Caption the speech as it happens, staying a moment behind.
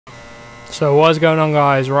So what's going on,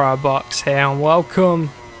 guys? Box here and welcome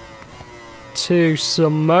to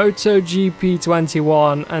some MotoGP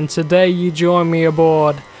 21, and today you join me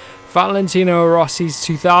aboard Valentino Rossi's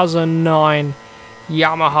 2009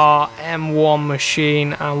 Yamaha M1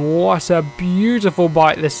 machine, and what a beautiful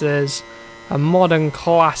bike this is. A modern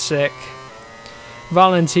classic.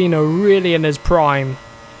 Valentino really in his prime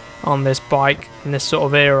on this bike in this sort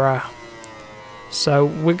of era. So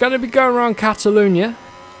we're going to be going around Catalunya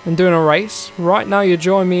and doing a race. Right now you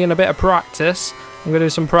join me in a bit of practice. I'm going to do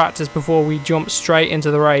some practice before we jump straight into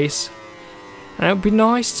the race. And it would be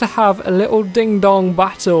nice to have a little ding-dong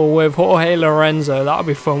battle with Jorge Lorenzo. That would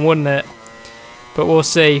be fun, wouldn't it? But we'll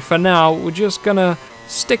see. For now, we're just going to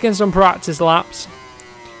stick in some practice laps.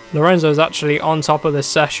 Lorenzo's actually on top of this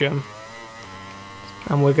session.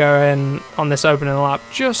 And we're going on this opening lap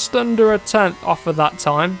just under a tenth off of that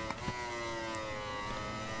time.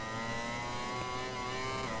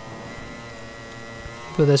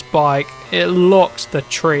 With this bike, it looks the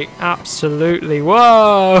treat, absolutely.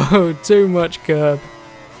 Whoa, too much curb,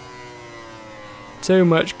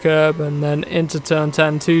 and then into turn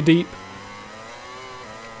 10 too deep.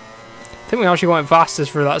 I think we actually went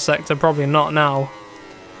fastest through that sector. Probably not now.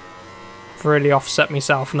 I've really offset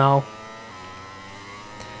myself now.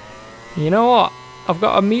 You know what, I've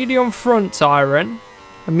got a medium front tyre in,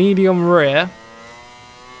 a medium rear,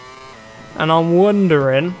 and I'm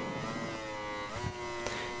wondering,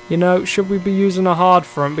 you know, should we be using a hard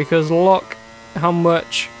front? Because look how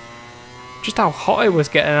much, just how hot it was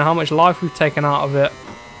getting and how much life we've taken out of it.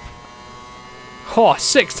 Oh,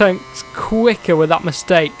 6 tenths quicker with that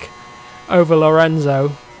mistake over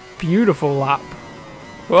Lorenzo. Beautiful lap.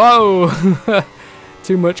 Whoa!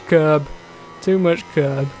 Too much curb. Too much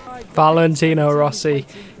curb. Valentino Rossi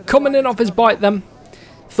coming in off his bike then.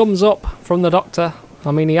 Thumbs up from the doctor.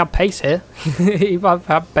 I mean, he had pace here. He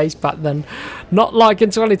had pace back then. Not like in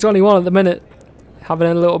 2021 at the minute. Having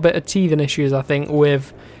a little bit of teething issues, I think,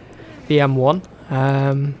 with the M1.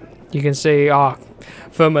 You can see,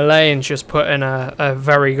 Vermeulen's just put in a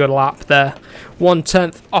very good lap there.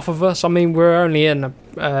 1/10 off of us. I mean, we're only in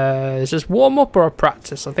is this warm-up or a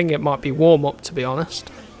practice? I think it might be warm-up, to be honest.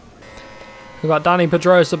 We've got Danny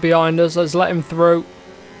Pedrosa behind us. Let's let him through.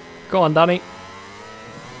 Go on, Danny.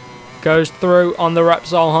 Goes through on the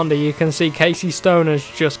Repsol Honda. You can see Casey Stoner's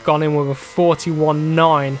just gone in with a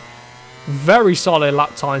 41.9. Very solid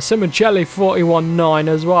lap time. Simoncelli 41.9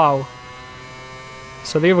 as well.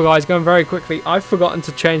 So the other guy's going very quickly. I've forgotten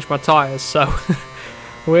to change my tyres, so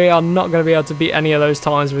we are not going to be able to beat any of those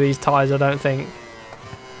times with these tyres, I don't think.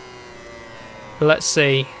 But let's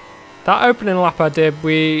see. That opening lap I did,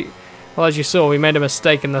 well, as you saw, we made a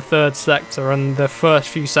mistake in the third sector, and the first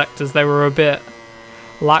few sectors, they were a bit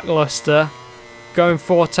lackluster. Going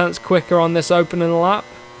 4 tenths quicker on this opening lap.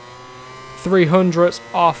 300ths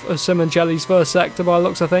off of Simoncelli's first sector by the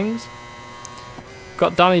looks of things.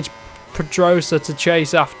 Got Danny Pedrosa to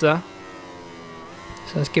chase after.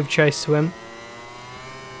 So let's give chase to him.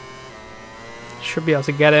 Should be able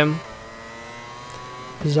to get him.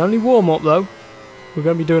 This is only warm-up though. We're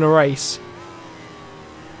going to be doing a race.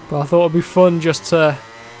 But I thought it'd be fun just to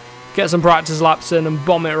get some practice laps in and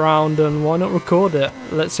bomb it around, and why not record it?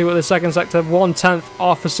 Let's see what the second sector, 1/10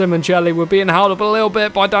 off of Simoncelli. We're being held up a little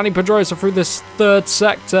bit by Danny Pedrosa through this third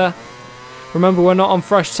sector. Remember, we're not on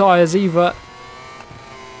fresh tyres either.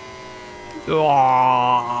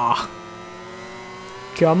 Oh,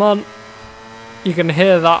 come on. You can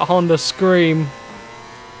hear that Honda scream.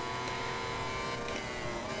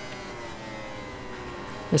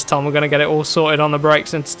 This time we're going to get it all sorted on the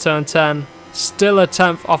brakes into turn 10. Still a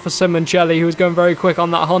 10th off of Simoncelli, who was going very quick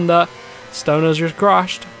on that Honda. Stoner's just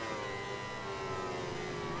crashed.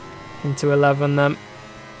 Into 11 then.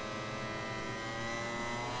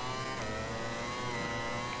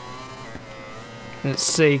 Let's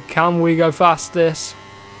see, can we go fastest?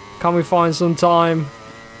 Can we find some time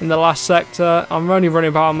in the last sector? I'm only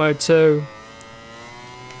running power mode 2.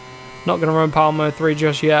 Not going to run power mode 3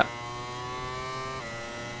 just yet.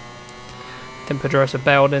 Then Pedrosa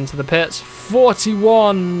bailed into the pits.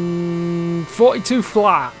 42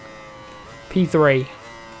 flat. P3.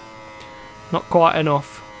 Not quite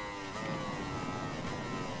enough.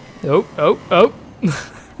 Oh.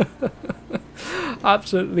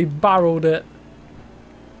 Absolutely barreled it.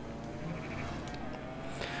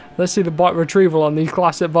 Let's see the bike retrieval on these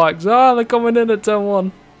classic bikes. They're coming in at turn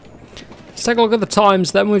 1. Let's take a look at the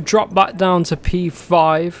times. Then we've dropped back down to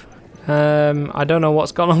P5. I don't know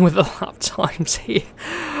what's gone on with the lap times here.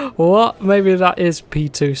 What? Maybe that is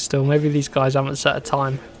P2 still. Maybe these guys haven't set a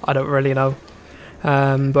time. I don't really know.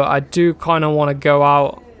 But I do kind of want to go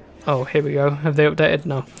out Oh, here we go. Have they updated?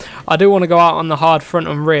 No. I do want to go out on the hard front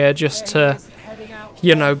and rear just to,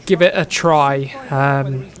 you know, give it a try.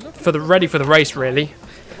 Ready for the race, really.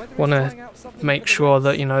 Want to make sure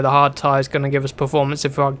that, you know, the hard tyre is going to give us performance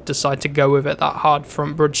if I decide to go with it, that hard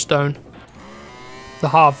front Bridgestone. The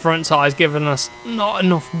hard front tyre is giving us not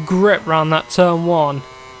enough grip around that turn 1.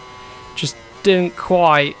 Just didn't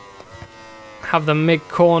quite have the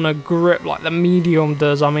mid-corner grip like the medium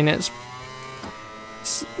does. I mean, it's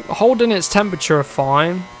holding its temperature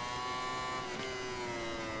fine.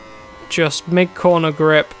 Just mid-corner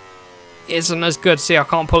grip isn't as good. See, I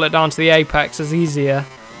can't pull it down to the apex as easily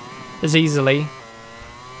as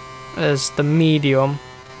the medium.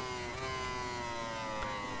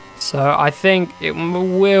 So I think it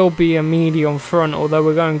will be a medium front, although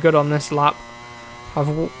we're going good on this lap.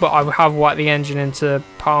 But I have whacked the engine into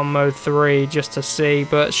power mode 3 just to see.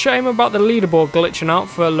 But shame about the leaderboard glitching out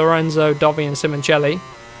for Lorenzo, Dovi and Simoncelli.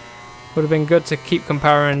 Would have been good to keep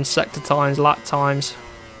comparing sector times, lap times.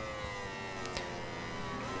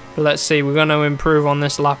 But let's see, we're going to improve on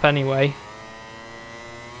this lap anyway.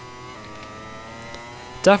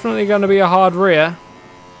 Definitely going to be a hard rear.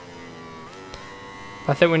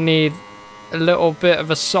 I think we need a little bit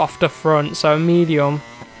of a softer front, so a medium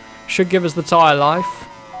should give us the tyre life.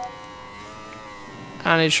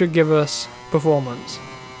 And it should give us performance.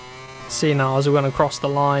 See now as we're going to cross the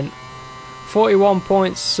line.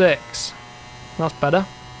 41.6. That's better.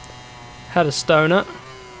 Head of Stoner.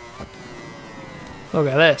 Look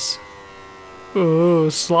at this. Ooh,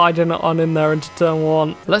 sliding it on in there into turn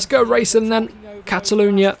 1. Let's go racing then.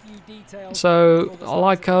 Catalunya. So,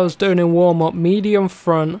 like I was doing in warm-up, medium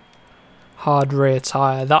front, hard rear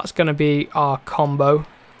tyre. That's going to be our combo.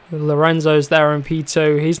 Lorenzo's there in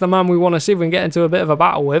P2. He's the man we want to see if we can get into a bit of a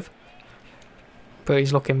battle with. But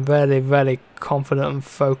he's looking very, very confident and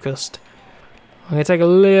focused. I'm going to take a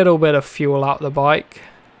little bit of fuel out of the bike.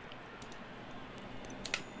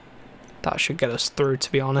 That should get us through,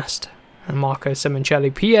 to be honest. And Marco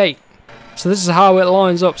Simoncelli, P8. So this is how it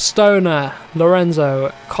lines up. Stoner,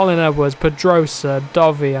 Lorenzo, Colin Edwards, Pedrosa,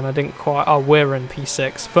 Dovi, and I didn't quite... Oh, we're in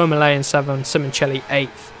P6. Vermeulen in 7, Simoncelli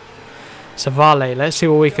 8th. So Vale, let's see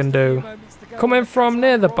what we can do. Coming from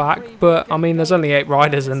near the back, but I mean there's only 8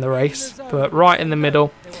 riders in the race. But right in the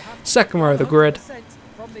middle, second row of the grid.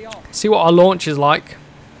 See what our launch is like.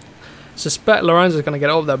 Suspect Lorenzo's going to get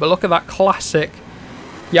up there, but look at that classic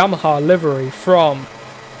Yamaha livery from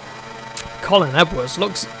Colin Edwards.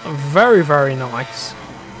 Looks very, very nice.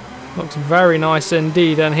 Looks very nice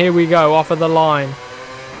indeed. And here we go, off of the line.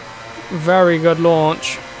 Very good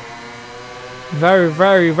launch. Very,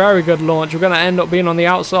 very, very good launch. We're going to end up being on the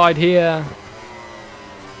outside here.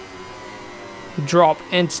 Drop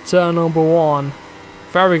into turn number 1.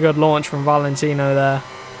 Very good launch from Valentino there.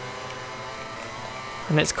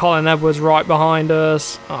 And it's Colin Edwards right behind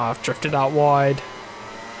us. Oh, I've drifted out wide.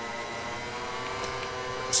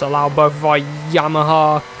 Let's allow both of our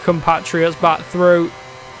Yamaha compatriots back through.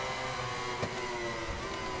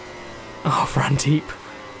 Oh, ran deep.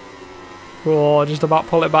 Oh, just about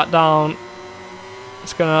pull it back down.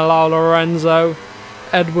 It's going to allow Lorenzo,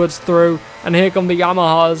 Edwards through. And here come the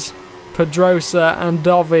Yamahas. Pedrosa and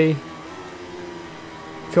Dovi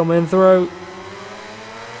coming through.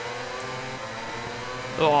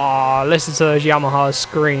 Oh, listen to those Yamahas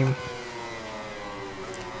scream.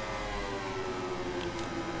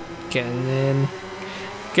 Getting in.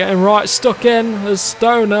 Getting right stuck in as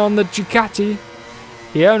Stoner on the Ducati.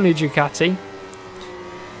 The only Ducati.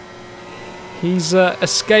 He's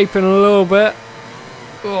escaping a little bit.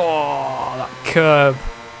 Oh, that curb.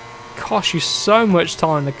 Costs you so much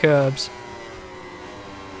time, the curbs.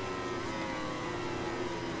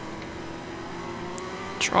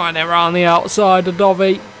 Trying it around the outside of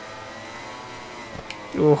Dovi.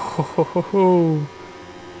 Oh,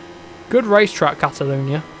 good racetrack,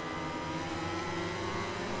 Catalunya.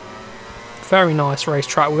 Very nice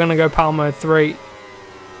racetrack. We're going to go power mode 3.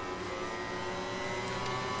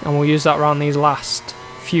 And we'll use that around these last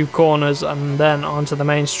few corners and then onto the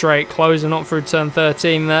main straight. Closing up through turn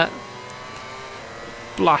 13 there.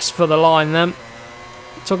 Blast for the line then.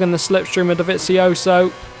 Took in the slipstream of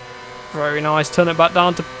Dovizioso. Very nice. Turn it back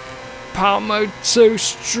down to power mode 2.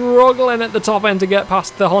 Struggling at the top end to get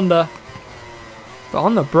past the Honda. But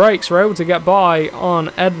on the brakes, we're able to get by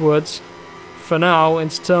on Edwards. For now,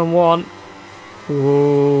 into turn 1.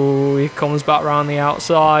 Ooh, he comes back around the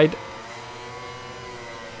outside.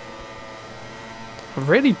 I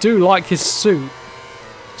really do like his suit.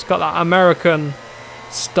 It's got that American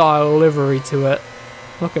style livery to it.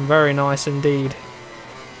 Looking very nice indeed.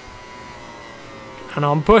 And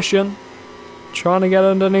I'm pushing. Trying to get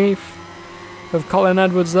underneath. of Colin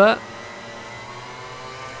Edwards there.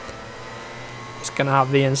 Just going to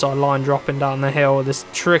have the inside line dropping down the hill. This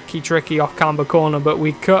tricky off-camber corner, but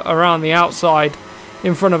we cut around the outside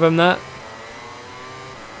in front of him there.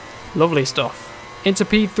 Lovely stuff. Into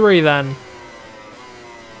P3 then.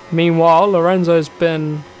 Meanwhile, Lorenzo's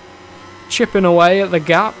been chipping away at the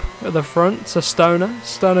gap at the front to Stoner.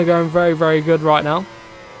 Stoner going very, very good right now.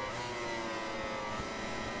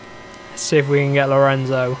 Let's see if we can get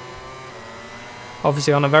Lorenzo.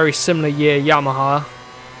 Obviously on a very similar year, Yamaha.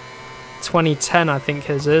 2010 I think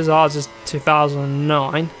his is. Ours is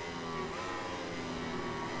 2009.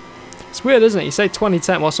 It's weird, isn't it? You say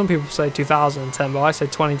 2010. Well, some people say 2010, but I say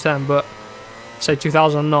 2010. But say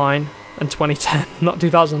 2009 and 2010, not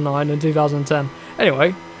 2009 and 2010.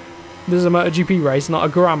 Anyway, this is a MotoGP race, not a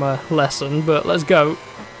grammar lesson, but let's go.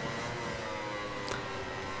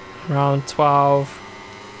 Round 12.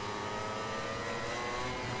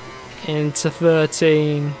 Into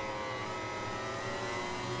 13.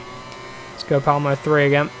 Let's go Palmo 3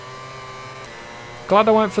 again. Glad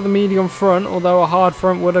I went for the medium front, although a hard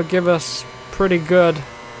front would have given us pretty good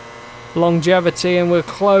longevity, and we're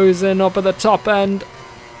closing up at the top end.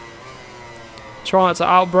 Trying to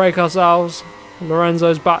outbrake ourselves.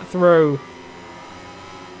 Lorenzo's back through.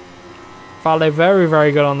 Vale very,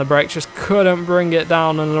 very good on the brakes, just couldn't bring it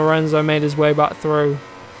down, and Lorenzo made his way back through.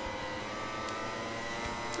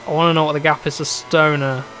 I want to know what the gap is to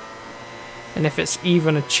Stoner, and if it's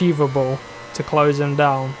even achievable to close him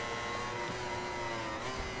down.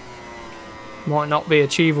 Might not be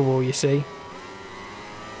achievable, you see.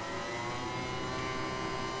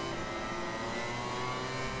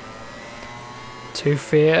 Two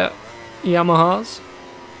Fiat Yamahas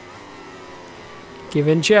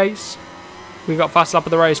giving chase. We got fast lap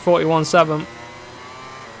of the race, 41.7.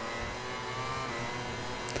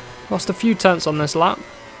 Lost a few tenths on this lap.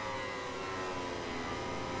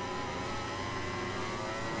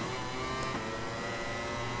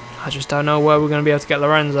 I just don't know where we're going to be able to get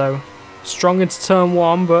Lorenzo. Strong into turn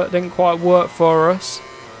 1, but didn't quite work for us.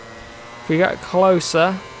 If we get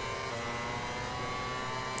closer,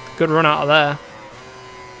 good run out of there.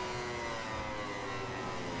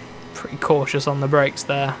 Pretty cautious on the brakes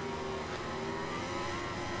there.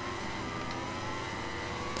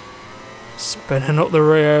 Spinning up the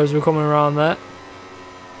rear as we're coming around there.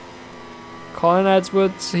 Colin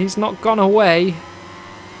Edwards, he's not gone away.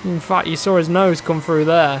 In fact, you saw his nose come through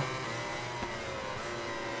there.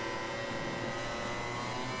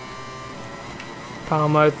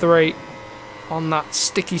 Palmo 3 on that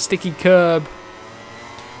sticky curb.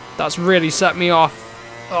 That's really set me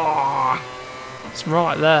off. Oh, it's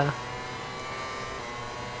right there.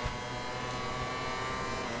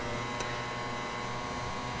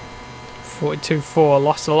 .42.4,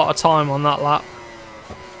 lost a lot of time on that lap.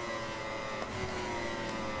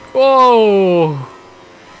 Whoa!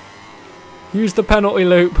 Use the penalty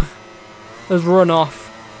loop as run off.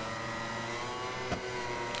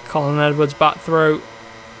 Colin Edwards back through.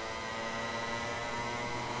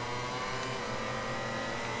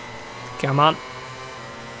 Come on.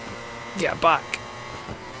 Get back.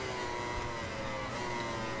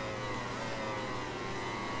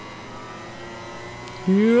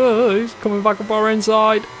 Yeah, he's coming back up our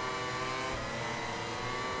inside.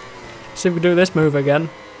 See if we do this move again.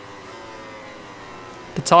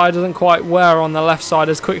 The tyre doesn't quite wear on the left side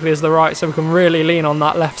as quickly as the right, so we can really lean on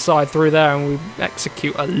that left side through there, and we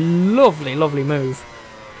execute a lovely move.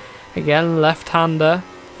 Again, left-hander.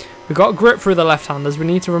 We've got grip through the left-handers. We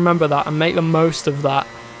need to remember that and make the most of that.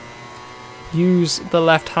 Use the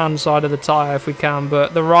left-hand side of the tyre if we can,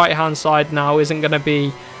 but the right-hand side now isn't going to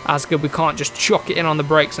be as good. We can't just chuck it in on the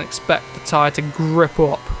brakes and expect the tyre to grip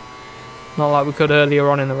up. Not like we could earlier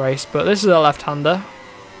on in the race, but this is a left-hander.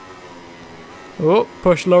 Oh,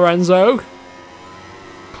 push Lorenzo.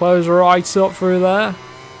 Close right up through there.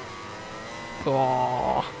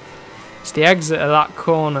 Oh, it's the exit of that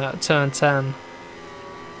corner at turn 10.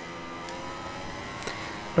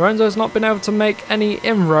 Lorenzo's not been able to make any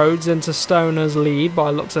inroads into Stoner's lead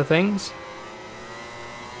by the looks of things.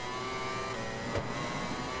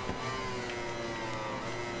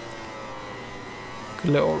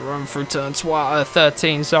 Good little run through turn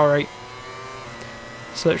 13, sorry.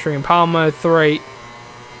 Slipstream Palmo 3.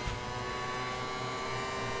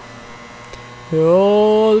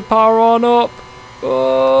 Oh, power on up.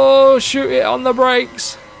 Oh, shoot it on the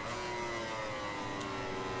brakes.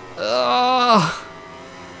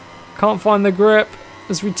 Can't find the grip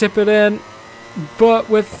as we tip it in. But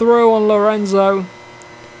we're through on Lorenzo.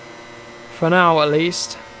 For now, at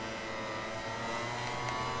least.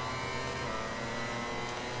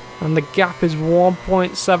 And the gap is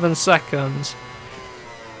 1.7 seconds.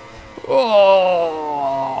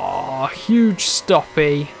 Oh, huge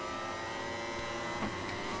stoppy.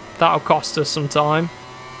 That'll cost us some time.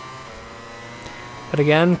 But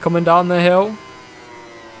again, coming down the hill.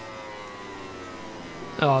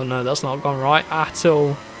 Oh no, that's not gone right at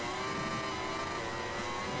all.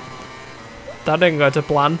 That didn't go to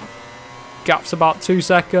plan. Gap's about 2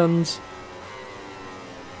 seconds.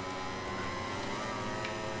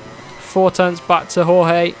 4/10 back to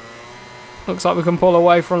Jorge. Looks like we can pull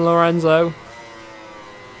away from Lorenzo.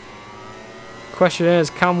 Question is,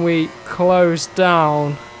 can we close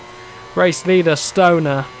down race leader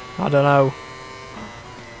Stoner? I don't know.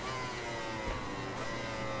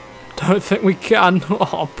 Don't think we can.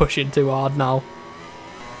 Oh, I'm pushing too hard now.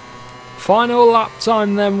 Final lap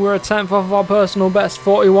time then. We're a 10th off our personal best,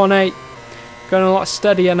 41.8. Going a lot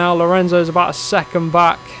steadier now. Lorenzo's about a second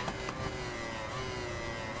back.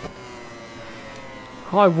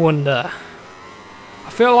 I wonder. I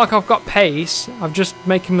feel like I've got pace. I'm just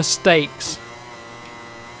making mistakes.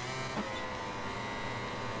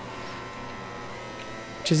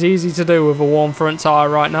 Which is easy to do with a warm front tyre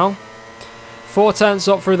right now. 4/10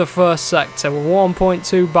 up through the first sector. We're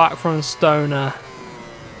 1.2 back from Stoner.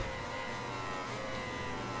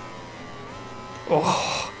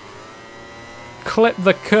 Oh. Clipped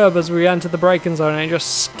the curb as we entered the braking zone and it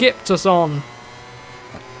just skipped us on.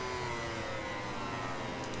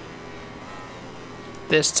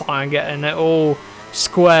 This time getting it all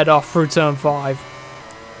squared off through turn 5.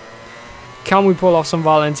 Can we pull off some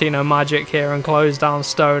Valentino magic here and close down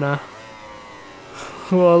Stoner?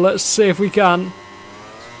 Well, let's see if we can.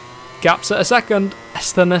 Gap's at a second.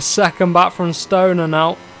 Less than a second back from Stoner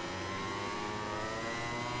now.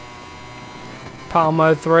 Power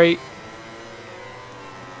mode 3.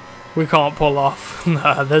 We can't pull off.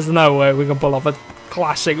 No, there's no way we can pull off a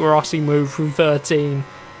classic Rossi move through 13.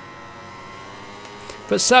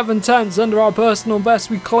 But 7/10 under our personal best.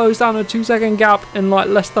 We closed down a 2-second gap in like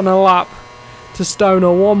less than a lap to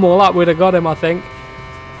Stoner. One more lap would have got him, I think.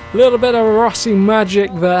 A little bit of Rossi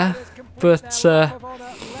magic there, but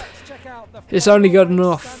it's only good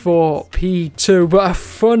enough for P2, but a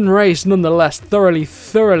fun race nonetheless.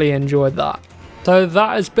 Thoroughly enjoyed that. So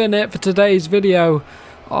that has been it for today's video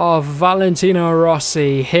of Valentino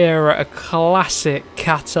Rossi here at a classic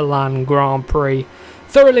Catalan Grand Prix.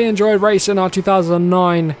 Thoroughly enjoyed racing our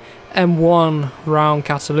 2009 M1 round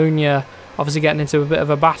Catalunya. Obviously getting into a bit of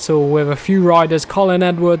a battle with a few riders. Colin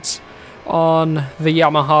Edwards on the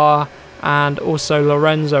Yamaha and also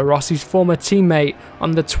Lorenzo, Rossi's former teammate,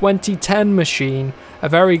 on the 2010 machine. A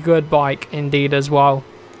very good bike indeed as well.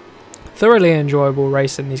 Thoroughly enjoyable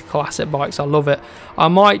racing these classic bikes. I love it. I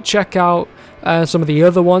might check out some of the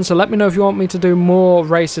other ones, so let me know if you want me to do more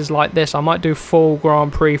races like this. I might do full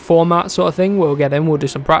Grand Prix format sort of thing. We'll get in, we'll do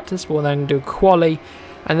some practice, we'll then do quali,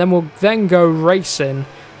 and then we'll then go racing.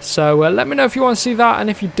 So let me know if you want to see that, and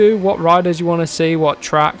if you do, what riders you want to see, what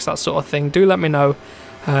tracks, that sort of thing. Do let me know.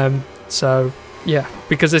 So yeah,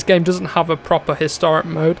 because this game doesn't have a proper historic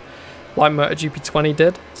mode like MotoGP 20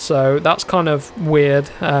 did, so that's kind of weird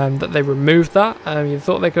that they removed that. You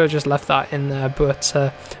thought they could have just left that in there, but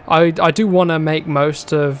I do want to make the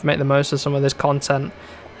most of some of this content.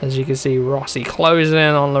 As you can see, Rossi closing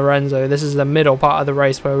in on Lorenzo. This is the middle part of the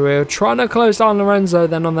race where we were trying to close down Lorenzo.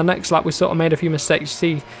 Then on the next lap, we sort of made a few mistakes.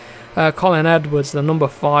 You see Colin Edwards, the number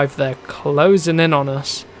 5 there, closing in on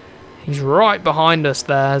us. He's right behind us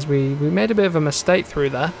there as we made a bit of a mistake through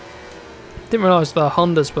there. Didn't realise the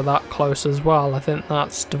Hondas were that close as well. I think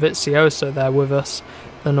that's Dovizioso there with us,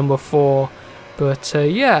 the number 4. But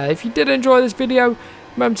yeah, if you did enjoy this video,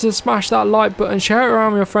 remember to smash that like button, share it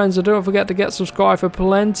around with your friends, and don't forget to get subscribed for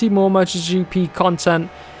plenty more MotoGP content.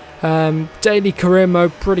 Daily career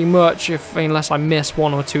mode pretty much, unless I miss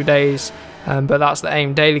 1 or 2 days. But that's the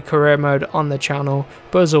aim, daily career mode on the channel.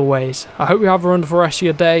 But as always, I hope you have a wonderful rest of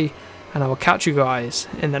your day, and I will catch you guys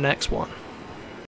in the next one.